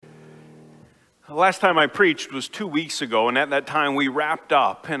The last time I preached was 2 weeks ago, and at that time we wrapped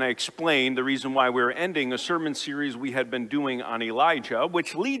up, and I explained the reason why we were ending a sermon series we had been doing on Elijah,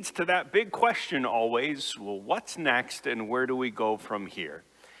 which leads to that big question always, well, what's next and where do we go from here?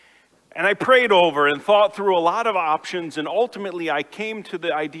 And I prayed over and thought through a lot of options, and ultimately I came to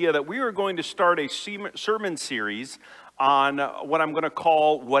the idea that we were going to start a sermon series on what I'm going to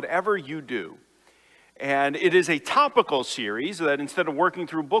call Whatever You Do. And it is a topical series that instead of working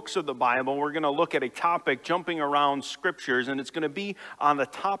through books of the Bible, we're going to look at a topic jumping around scriptures, and it's going to be on the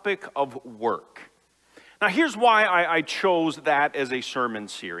topic of work. Now, here's why I chose that as a sermon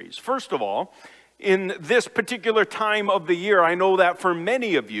series. First of all, in this particular time of the year, I know that for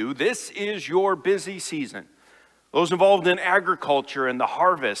many of you, this is your busy season. Those involved in agriculture and the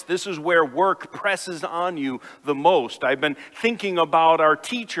harvest, this is where work presses on you the most. I've been thinking about our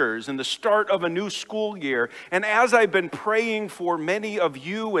teachers and the start of a new school year. And as I've been praying for many of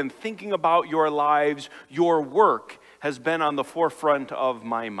you and thinking about your lives, your work has been on the forefront of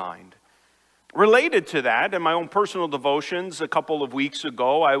my mind. Related to that, in my own personal devotions a couple of weeks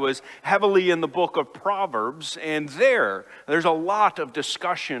ago, I was heavily in the book of Proverbs, and there's a lot of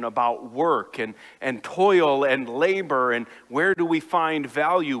discussion about work and toil and labor and where do we find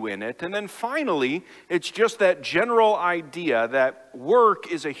value in it. And then finally, it's just that general idea that work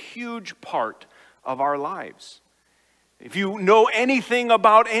is a huge part of our lives. If you know anything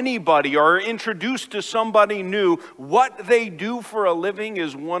about anybody or are introduced to somebody new, what they do for a living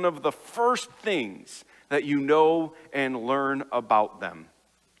is one of the first things that you know and learn about them.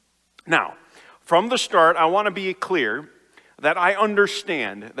 Now, from the start, I want to be clear that I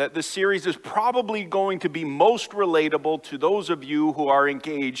understand that this series is probably going to be most relatable to those of you who are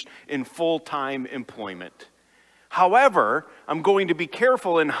engaged in full-time employment. However, I'm going to be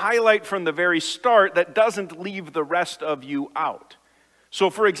careful and highlight from the very start that doesn't leave the rest of you out. So,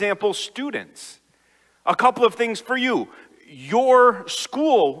 for example, students, a couple of things for you. Your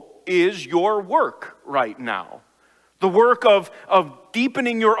school is your work right now. The work of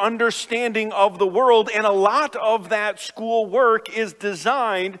deepening your understanding of the world, and a lot of that school work is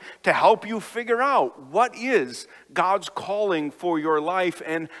designed to help you figure out what is God's calling for your life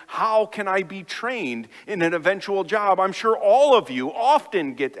and how can I be trained in an eventual job. I'm sure all of you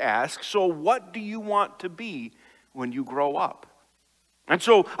often get asked, so what do you want to be when you grow up? And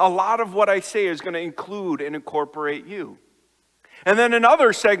so a lot of what I say is going to include and incorporate you. And then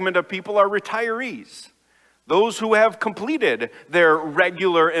another segment of people are retirees. Those who have completed their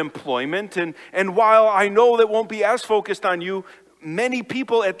regular employment. And while I know that won't be as focused on you, many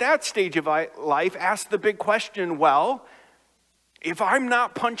people at that stage of life ask the big question, well, if I'm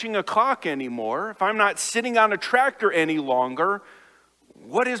not punching a clock anymore, if I'm not sitting on a tractor any longer,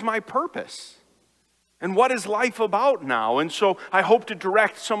 what is my purpose? And what is life about now? And so I hope to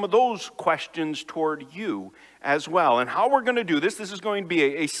direct some of those questions toward you as well. And how we're going to do this is going to be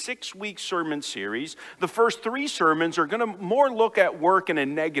a 6-week sermon series. The first 3 sermons are going to more look at work in a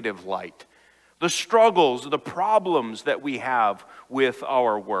negative light. The struggles, the problems that we have with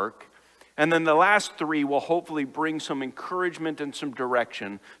our work. And then the last 3 will hopefully bring some encouragement and some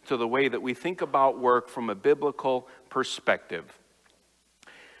direction to the way that we think about work from a biblical perspective.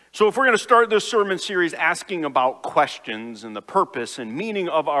 So if we're going to start this sermon series asking about questions and the purpose and meaning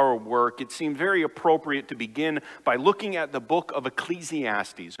of our work, it seemed very appropriate to begin by looking at the book of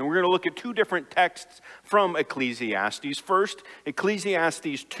Ecclesiastes. And we're going to look at 2 different texts from Ecclesiastes. First,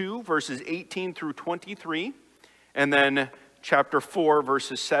 Ecclesiastes 2, verses 18 through 23, and then chapter 4,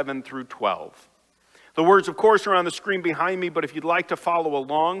 verses 7 through 12. The words, of course, are on the screen behind me, but if you'd like to follow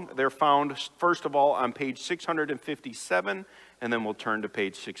along, they're found, first of all, on page 657, and then we'll turn to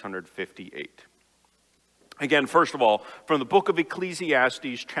page 658. Again, first of all, from the book of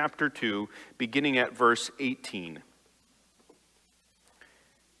Ecclesiastes, chapter 2, beginning at verse 18. It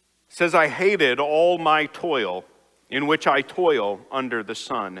says, I hated all my toil, in which I toil under the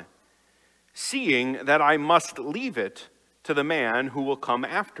sun, seeing that I must leave it to the man who will come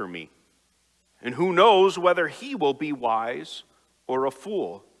after me. And who knows whether he will be wise or a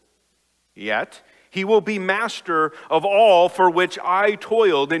fool? Yet he will be master of all for which I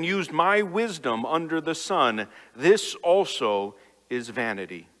toiled and used my wisdom under the sun. This also is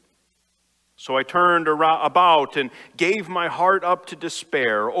vanity. So I turned about and gave my heart up to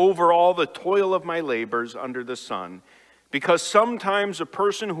despair over all the toil of my labors under the sun. Because sometimes a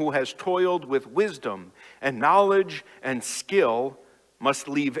person who has toiled with wisdom and knowledge and skill must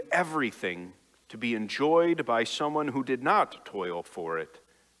leave everything to be enjoyed by someone who did not toil for it.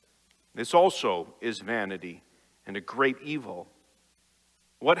 This also is vanity and a great evil.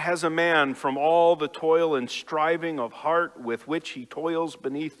 What has a man from all the toil and striving of heart with which he toils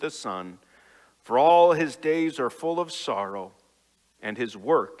beneath the sun? For all his days are full of sorrow, and his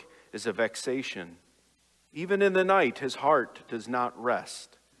work is a vexation. Even in the night his heart does not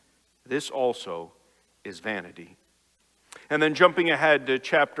rest. This also is vanity. And then jumping ahead to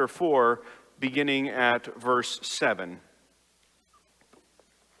chapter 4, beginning at verse 7.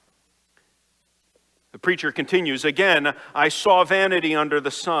 The preacher continues, "Again, I saw vanity under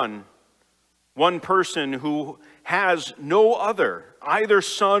the sun. One person who has no other, either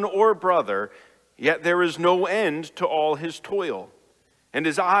son or brother, yet there is no end to all his toil. And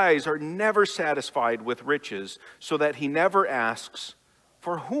his eyes are never satisfied with riches, so that he never asks,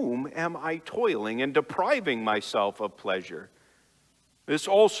 'For whom am I toiling and depriving myself of pleasure?' This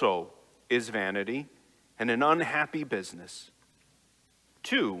also is vanity and an unhappy business.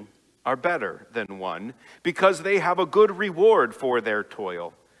 2 are better than 1, because they have a good reward for their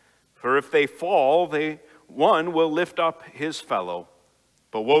toil. For if they fall, one will lift up his fellow.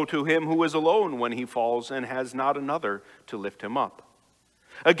 But woe to him who is alone when he falls and has not another to lift him up.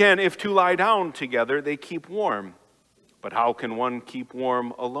 Again, if 2 lie down together, they keep warm. But how can one keep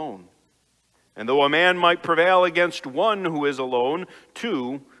warm alone? And though a man might prevail against one who is alone,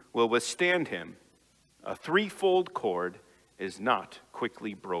 2 will withstand him. A threefold cord is not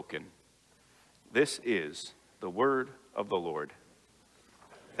quickly broken." This is the word of the Lord.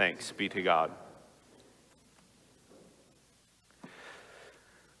 Thanks be to God.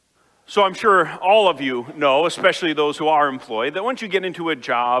 So I'm sure all of you know, especially those who are employed, that once you get into a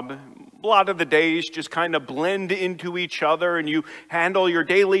job, a lot of the days just kind of blend into each other and you handle your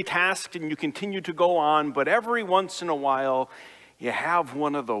daily tasks and you continue to go on, but every once in a while, you have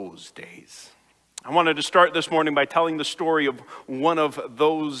one of those days. I wanted to start this morning by telling the story of one of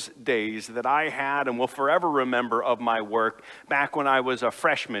those days that I had and will forever remember of my work back when I was a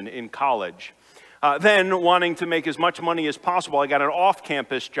freshman in college. Then, wanting to make as much money as possible, I got an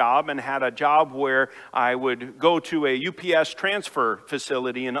off-campus job and had a job where I would go to a UPS transfer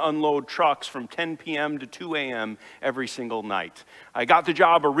facility and unload trucks from 10 p.m. to 2 a.m. every single night. I got the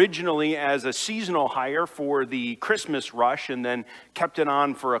job originally as a seasonal hire for the Christmas rush and then kept it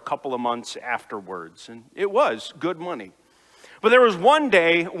on for a couple of months afterwards. And it was good money. But there was one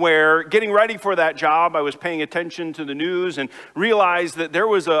day where, getting ready for that job, I was paying attention to the news and realized that there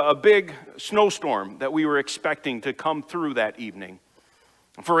was a big snowstorm that we were expecting to come through that evening.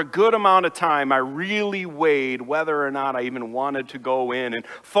 For a good amount of time, I really weighed whether or not I even wanted to go in and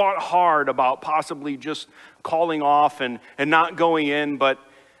thought hard about possibly just calling off and not going in, but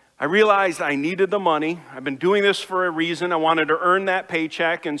I realized I needed the money. I've been doing this for a reason. I wanted to earn that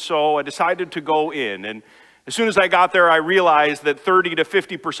paycheck, and so I decided to go in. And as soon as I got there, I realized that 30 to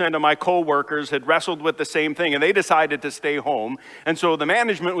 50% of my coworkers had wrestled with the same thing, and they decided to stay home. And so the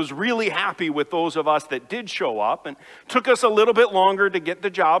management was really happy with those of us that did show up, and took us a little bit longer to get the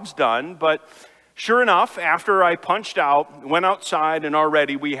jobs done. But sure enough, after I punched out, went outside, and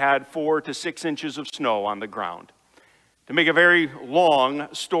already we had 4 to 6 inches of snow on the ground. To make a very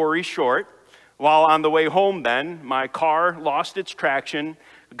long story short, while on the way home then, my car lost its traction,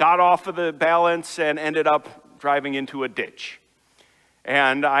 got off of the balance and ended up driving into a ditch.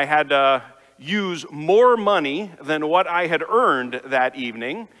 And I had to use more money than what I had earned that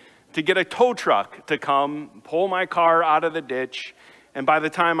evening to get a tow truck to come pull my car out of the ditch. And by the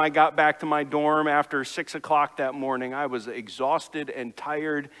time I got back to my dorm after 6 o'clock that morning, I was exhausted and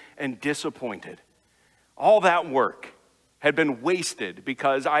tired and disappointed. All that work had been wasted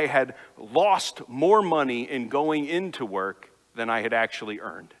because I had lost more money in going into work than I had actually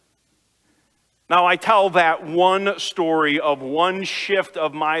earned. Now, I tell that one story of one shift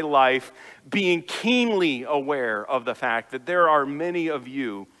of my life, being keenly aware of the fact that there are many of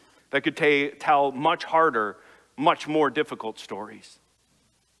you that could tell much harder, much more difficult stories.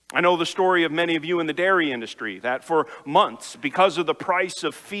 I know the story of many of you in the dairy industry that for months, because of the price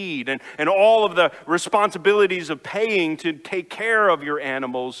of feed and all of the responsibilities of paying to take care of your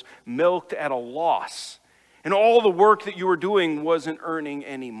animals, milked at a loss. And all the work that you were doing wasn't earning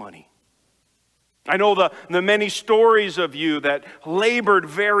any money. I know the many stories of you that labored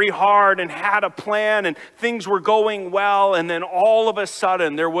very hard and had a plan and things were going well, and then all of a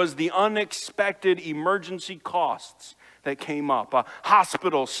sudden there was the unexpected emergency costs that came up,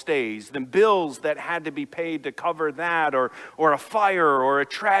 hospital stays, the bills that had to be paid to cover that, or a fire or a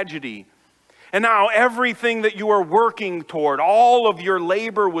tragedy. And now everything that you are working toward, all of your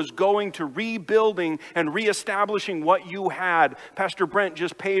labor was going to rebuilding and reestablishing what you had. Pastor Brent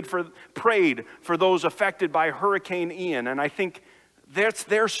just prayed for those affected by Hurricane Ian, and I think that's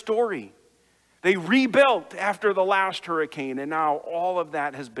their story. They rebuilt after the last hurricane, and now all of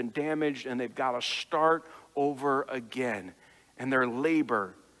that has been damaged, and they've got to start over again. And their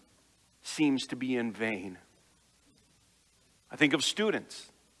labor seems to be in vain. I think of students.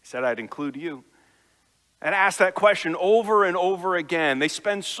 I said I'd include you. And ask that question over and over again. They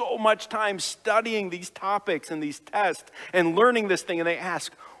spend so much time studying these topics and these tests and learning this thing, and they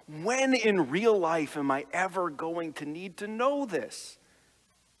ask, when in real life am I ever going to need to know this?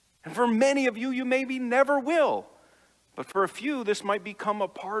 And for many of you, you maybe never will. But for a few, this might become a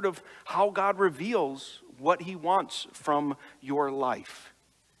part of how God reveals what he wants from your life.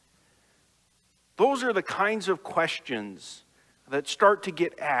 Those are the kinds of questions that start to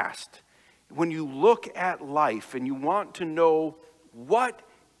get asked when you look at life and you want to know, what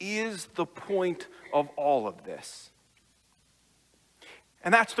is the point of all of this?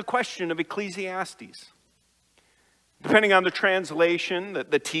 And that's the question of Ecclesiastes. Depending on the translation,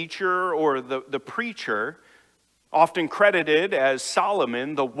 the teacher or the preacher, often credited as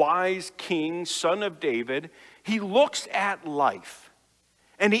Solomon, the wise king, son of David, he looks at life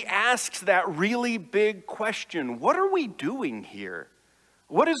and he asks that really big question, what are we doing here?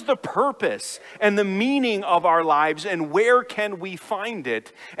 What is the purpose and the meaning of our lives, and where can we find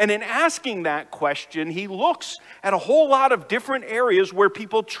it? And in asking that question, he looks at a whole lot of different areas where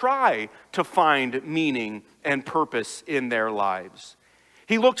people try to find meaning and purpose in their lives.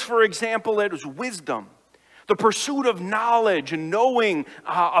 He looks, for example, at his wisdom, the pursuit of knowledge and knowing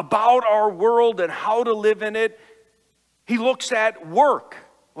about our world and how to live in it. He looks at work,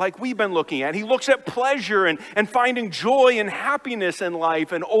 like we've been looking at. He looks at pleasure and finding joy and happiness in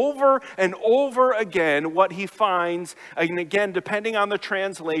life. And over again, what he finds, and again, depending on the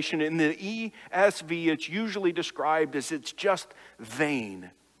translation, in the ESV, it's usually described as it's just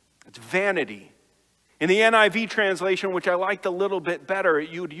vain. It's vanity. In the NIV translation, which I liked a little bit better,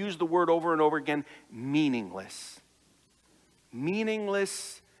 you would use the word over and over again, meaningless.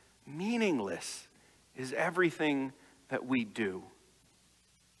 Meaningless, meaningless is everything that we do.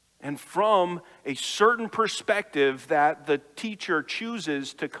 And from a certain perspective that the teacher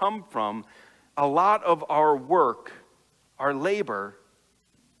chooses to come from, a lot of our work, our labor,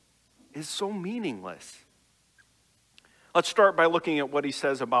 is so meaningless. Let's start by looking at what he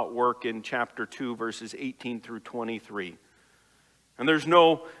says about work in chapter 2, verses 18 through 23. And there's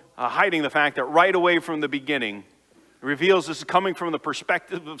no hiding the fact that right away from the beginning, it reveals this is coming from the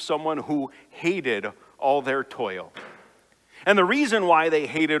perspective of someone who hated all their toil. And the reason why they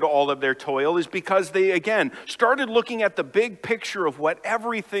hated all of their toil is because they, again, started looking at the big picture of what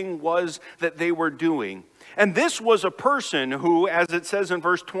everything was that they were doing. And this was a person who, as it says in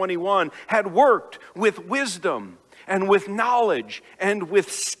verse 21, had worked with wisdom and with knowledge and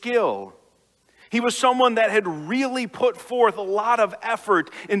with skill. He was someone that had really put forth a lot of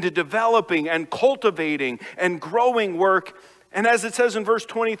effort into developing and cultivating and growing work. And as it says in verse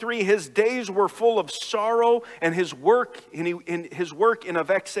 23, his days were full of sorrow, and his work in a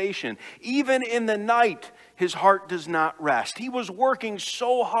vexation. Even in the night, his heart does not rest. He was working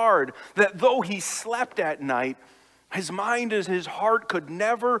so hard that though he slept at night, his mind and his heart could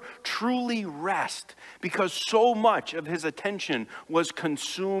never truly rest, because so much of his attention was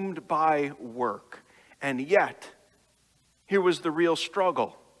consumed by work. And yet, here was the real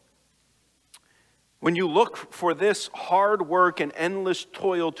struggle. When you look for this hard work and endless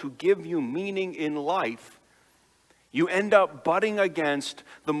toil to give you meaning in life, you end up butting against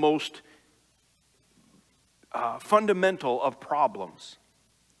the most fundamental of problems.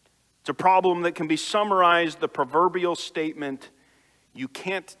 It's a problem that can be summarized, the proverbial statement, you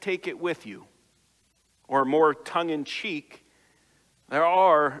can't take it with you. Or more tongue-in-cheek, there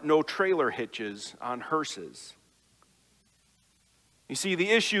are no trailer hitches on hearses. You see, the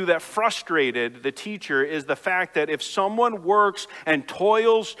issue that frustrated the teacher is the fact that if someone works and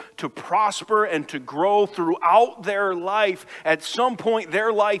toils to prosper and to grow throughout their life, at some point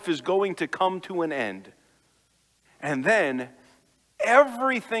their life is going to come to an end. And then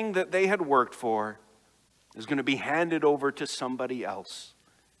everything that they had worked for is going to be handed over to somebody else.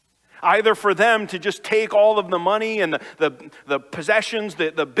 Either for them to just take all of the money and the possessions,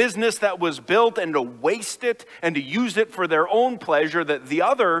 the business that was built, and to waste it and to use it for their own pleasure that the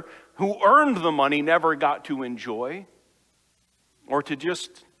other who earned the money never got to enjoy, or to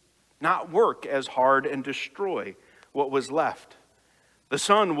just not work as hard and destroy what was left. The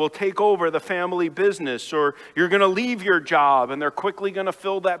son will take over the family business, or you're going to leave your job and they're quickly going to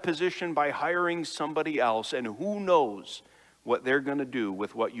fill that position by hiring somebody else, and who knows what they're going to do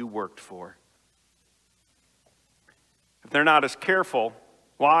with what you worked for. If they're not as careful,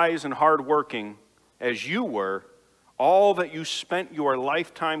 wise, and hardworking as you were, all that you spent your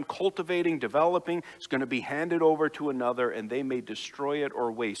lifetime cultivating, developing, is going to be handed over to another, and they may destroy it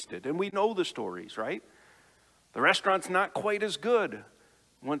or waste it. And we know the stories, right? The restaurant's not quite as good,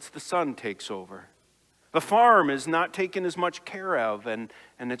 once the sun takes over. The farm is not taken as much care of, and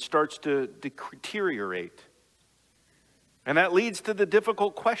it starts to deteriorate. And that leads to the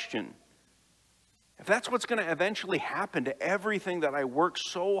difficult question. If that's what's going to eventually happen to everything that I work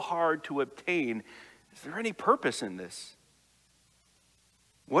so hard to obtain, is there any purpose in this?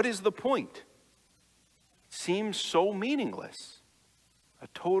 What is the point? It seems so meaningless. A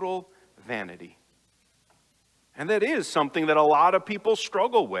total vanity. And that is something that a lot of people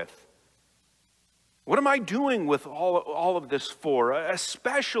struggle with. What am I doing with all of this for?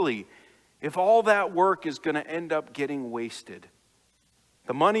 Especially if all that work is going to end up getting wasted.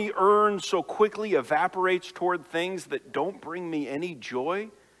 The money earned so quickly evaporates toward things that don't bring me any joy.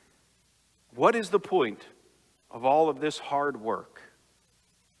 What is the point of all of this hard work?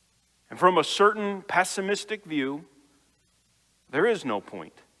 And from a certain pessimistic view, there is no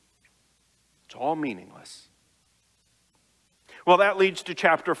point. It's all meaningless. Well, that leads to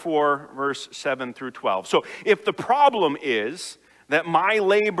chapter 4, verse 7 through 12. So if the problem is that my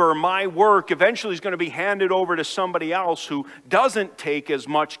labor, my work eventually is going to be handed over to somebody else who doesn't take as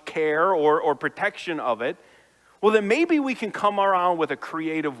much care or protection of it, well, then maybe we can come around with a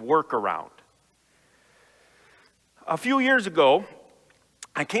creative workaround. A few years ago,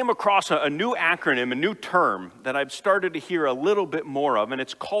 I came across a new acronym, a new term that I've started to hear a little bit more of, and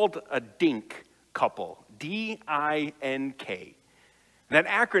it's called a DINK couple, D-I-N-K. That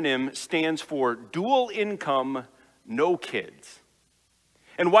acronym stands for Dual Income, No Kids.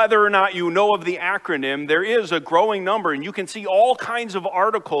 And whether or not you know of the acronym, there is a growing number, and you can see all kinds of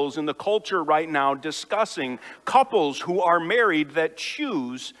articles in the culture right now discussing couples who are married that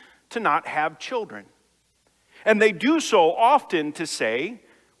choose to not have children. And they do so often to say,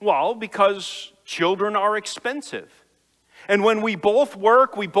 well, because children are expensive. And when we both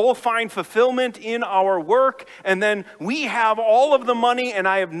work, we both find fulfillment in our work, and then we have all of the money, and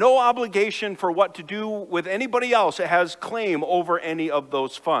I have no obligation for what to do with anybody else that has claim over any of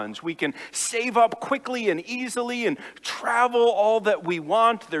those funds. We can save up quickly and easily and travel all that we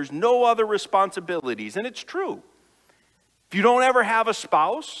want. There's no other responsibilities, and it's true. If you don't ever have a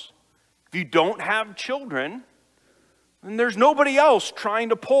spouse, if you don't have children, and there's nobody else trying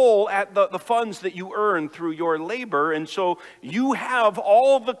to pull at the funds that you earn through your labor, and so you have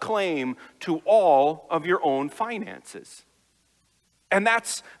all the claim to all of your own finances. And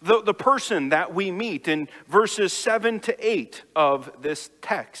that's the person that we meet in verses 7 to 8 of this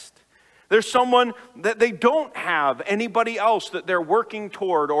text. There's someone that they don't have anybody else that they're working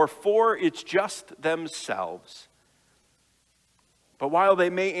toward or for, it's just themselves. But while they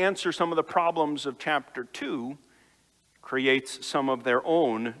may answer some of the problems of chapter 2, creates some of their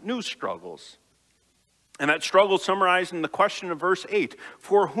own new struggles. And that struggle summarized in the question of verse 8,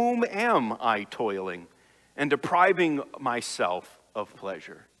 for whom am I toiling and depriving myself of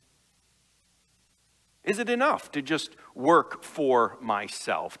pleasure? Is it enough to just work for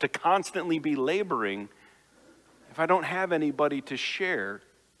myself, to constantly be laboring if I don't have anybody to share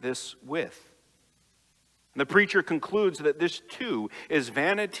this with? And the preacher concludes that this too is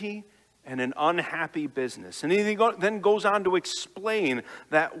vanity and an unhappy business. And he then goes on to explain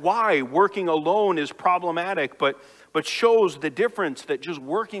that why working alone is problematic, but shows the difference that just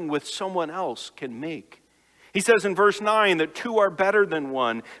working with someone else can make. He says in verse 9 that two are better than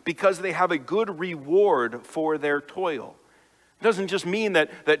one because they have a good reward for their toil. It doesn't just mean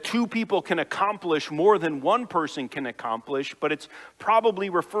that two people can accomplish more than one person can accomplish, but it's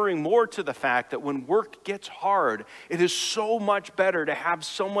probably referring more to the fact that when work gets hard, it is so much better to have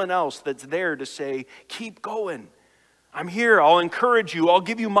someone else that's there to say, keep going. I'm here, I'll encourage you, I'll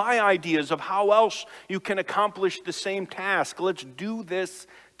give you my ideas of how else you can accomplish the same task. Let's do this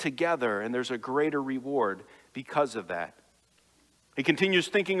together, and there's a greater reward because of that. He continues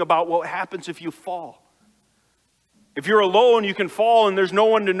thinking about what happens if you fall. If you're alone, you can fall and there's no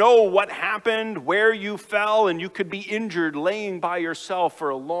one to know what happened, where you fell, and you could be injured laying by yourself for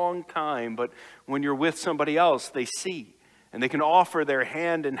a long time. But when you're with somebody else, they see and they can offer their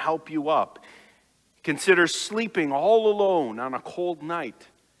hand and help you up. Consider sleeping all alone on a cold night,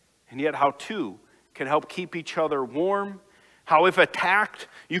 and yet how two can help keep each other warm. How if attacked,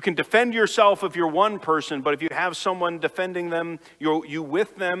 you can defend yourself if you're one person, but if you have someone defending them, you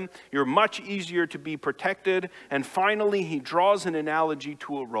with them, you're much easier to be protected. And finally, he draws an analogy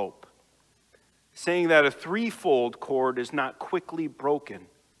to a rope, saying that a threefold cord is not quickly broken.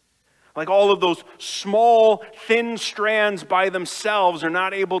 Like all of those small, thin strands by themselves are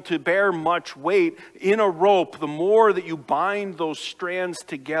not able to bear much weight. In a rope, the more that you bind those strands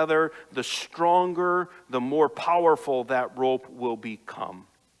together, the stronger, the more powerful that rope will become.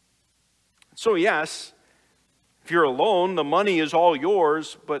 So yes, If you're alone, the money is all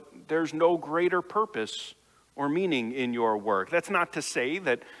yours, but there's no greater purpose or meaning in your work. That's not to say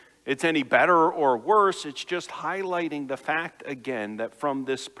that it's any better or worse. It's just highlighting the fact again that from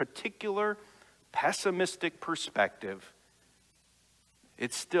this particular pessimistic perspective,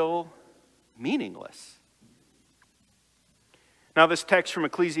 it's still meaningless. Now, this text from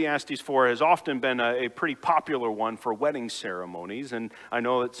Ecclesiastes 4 has often been a pretty popular one for wedding ceremonies, and I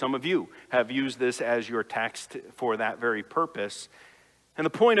know that some of you have used this as your text for that very purpose. And the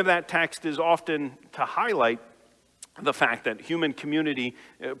point of that text is often to highlight the fact that human community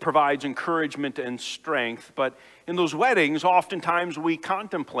provides encouragement and strength, but in those weddings, oftentimes we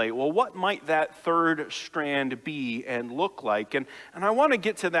contemplate, well, what might that third strand be and look like? And I want to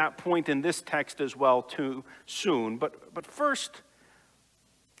get to that point in this text as well too soon, but first,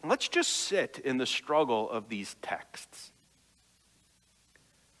 let's just sit in the struggle of these texts.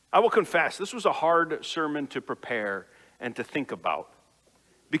 I will confess, this was a hard sermon to prepare and to think about,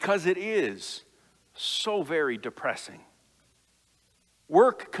 because it is so very depressing.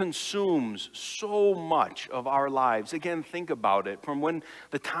 Work consumes so much of our lives. Again, think about it. From when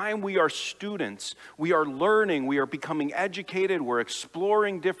the time we are students, we are learning, we are becoming educated, we're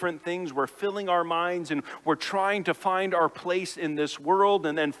exploring different things, we're filling our minds, and we're trying to find our place in this world.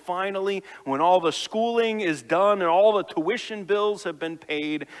 And then finally, when all the schooling is done and all the tuition bills have been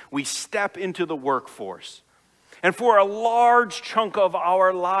paid, we step into the workforce. And for a large chunk of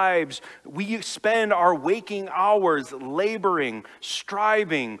our lives, we spend our waking hours laboring,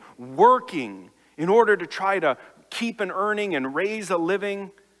 striving, working in order to try to keep an earning and raise a living.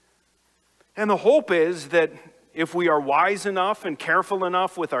 And the hope is that if we are wise enough and careful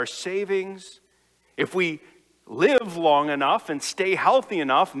enough with our savings, if we live long enough and stay healthy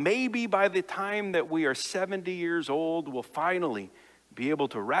enough, maybe by the time that we are 70 years old, we'll finally be able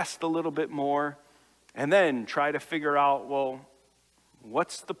to rest a little bit more. And then try to figure out, well,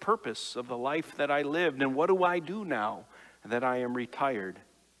 what's the purpose of the life that I lived? And what do I do now that I am retired?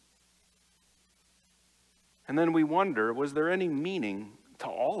 And then we wonder, was there any meaning to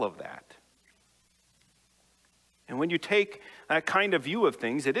all of that? And when you take that kind of view of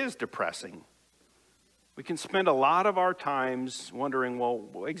things, it is depressing. We can spend a lot of our times wondering, well,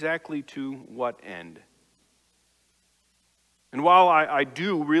 exactly to what end? And while I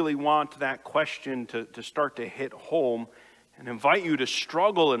do really want that question to start to hit home and invite you to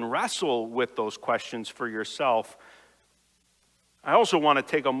struggle and wrestle with those questions for yourself, I also want to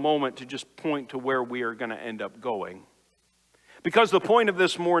take a moment to just point to where we are going to end up going. Because the point of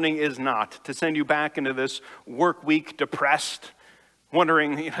this morning is not to send you back into this work week depressed,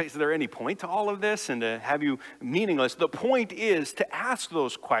 wondering, is there any point to all of this, and to have you meaningless. The point is to ask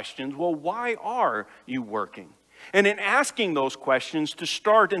those questions. Well, why are you working? And in asking those questions, to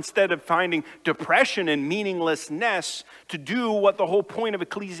start, instead of finding depression and meaninglessness, to do what the whole point of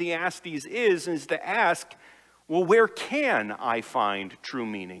Ecclesiastes is to ask, well, where can I find true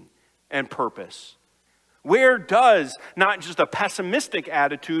meaning and purpose? Where does not just a pessimistic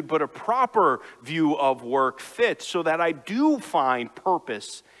attitude, but a proper view of work fit, so that I do find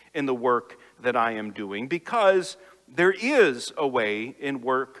purpose in the work that I am doing? Because there is a way in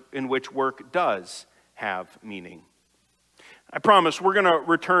which work does have meaning. I promise we're going to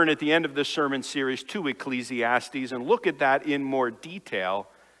return at the end of this sermon series to Ecclesiastes and look at that in more detail.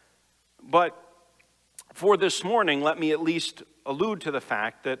 But for this morning, let me at least allude to the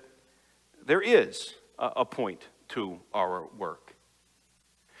fact that there is a point to our work.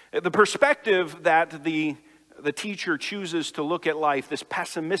 The perspective that the teacher chooses to look at life, this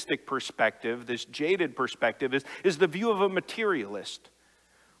pessimistic perspective, this jaded perspective, is the view of a materialist.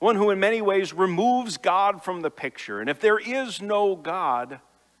 One who in many ways removes God from the picture. And if there is no God,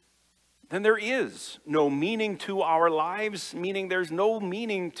 then there is no meaning to our lives, meaning there's no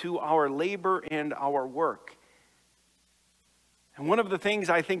meaning to our labor and our work. And one of the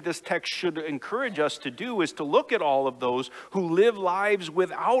things I think this text should encourage us to do is to look at all of those who live lives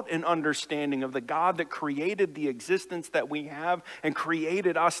without an understanding of the God that created the existence that we have and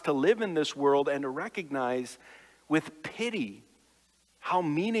created us to live in this world, and to recognize with pity how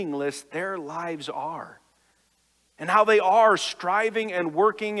meaningless their lives are, and how they are striving and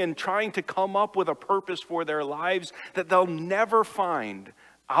working and trying to come up with a purpose for their lives that they'll never find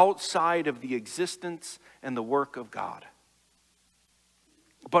outside of the existence and the work of God.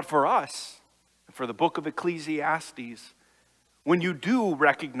 But for us, for the book of Ecclesiastes, when you do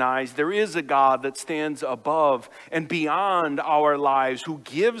recognize there is a God that stands above and beyond our lives, who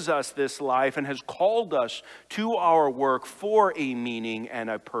gives us this life and has called us to our work for a meaning and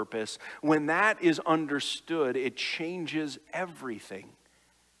a purpose, when that is understood, it changes everything.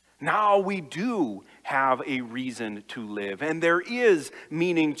 Now we do have a reason to live, and there is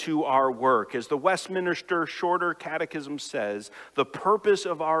meaning to our work. As the Westminster Shorter Catechism says, the purpose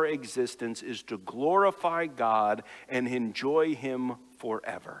of our existence is to glorify God and enjoy Him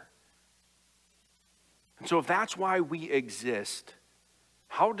forever. And so if that's why we exist,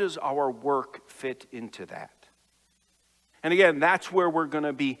 how does our work fit into that? And again, that's where we're going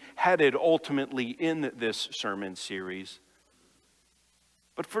to be headed ultimately in this sermon series.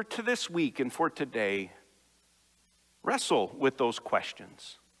 But for this week and for today, wrestle with those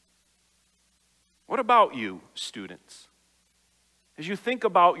questions. What about you, students? As you think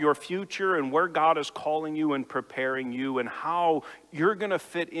about your future and where God is calling you and preparing you and how you're going to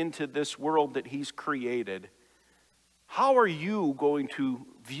fit into this world that He's created, how are you going to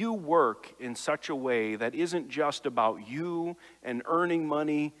view work in such a way that isn't just about you and earning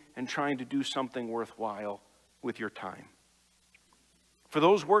money and trying to do something worthwhile with your time? For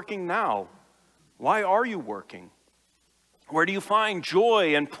those working now, why are you working? Where do you find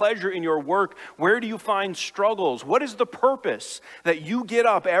joy and pleasure in your work? Where do you find struggles? What is the purpose that you get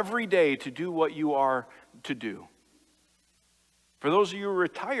up every day to do what you are to do? For those of you who are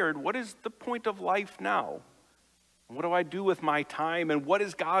retired, what is the point of life now? What do I do with my time? And what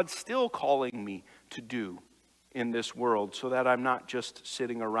is God still calling me to do in this world so that I'm not just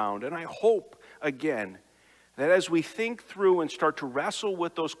sitting around? And I hope, again, that as we think through and start to wrestle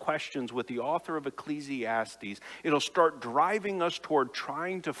with those questions with the author of Ecclesiastes, it'll start driving us toward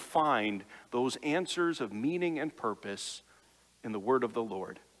trying to find those answers of meaning and purpose in the word of the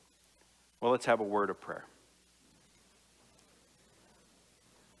Lord. Well, let's have a word of prayer.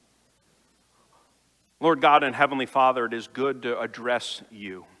 Lord God and Heavenly Father, it is good to address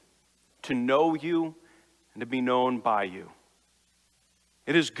you, to know you, and to be known by you.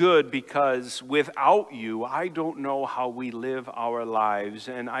 It is good because without you, I don't know how we live our lives,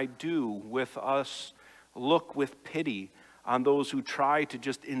 and I do with us look with pity on those who try to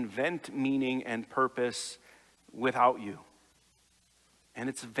just invent meaning and purpose without you. And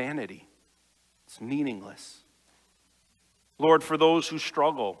it's vanity. It's meaningless. Lord, for those who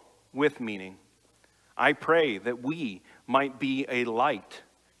struggle with meaning, I pray that we might be a light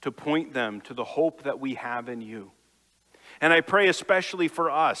to point them to the hope that we have in you. And I pray especially for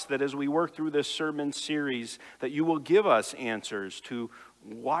us that as we work through this sermon series, that you will give us answers to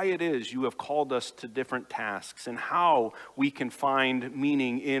why it is you have called us to different tasks and how we can find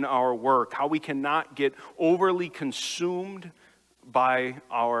meaning in our work, how we cannot get overly consumed by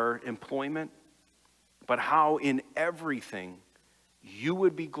our employment, but how in everything you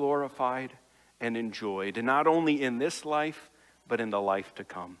would be glorified and enjoyed, and not only in this life, but in the life to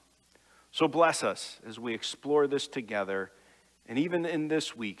come. So bless us as we explore this together, and even in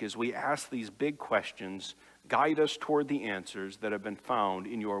this week, as we ask these big questions, guide us toward the answers that have been found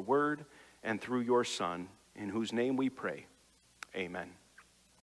in your word and through your Son, in whose name we pray. Amen.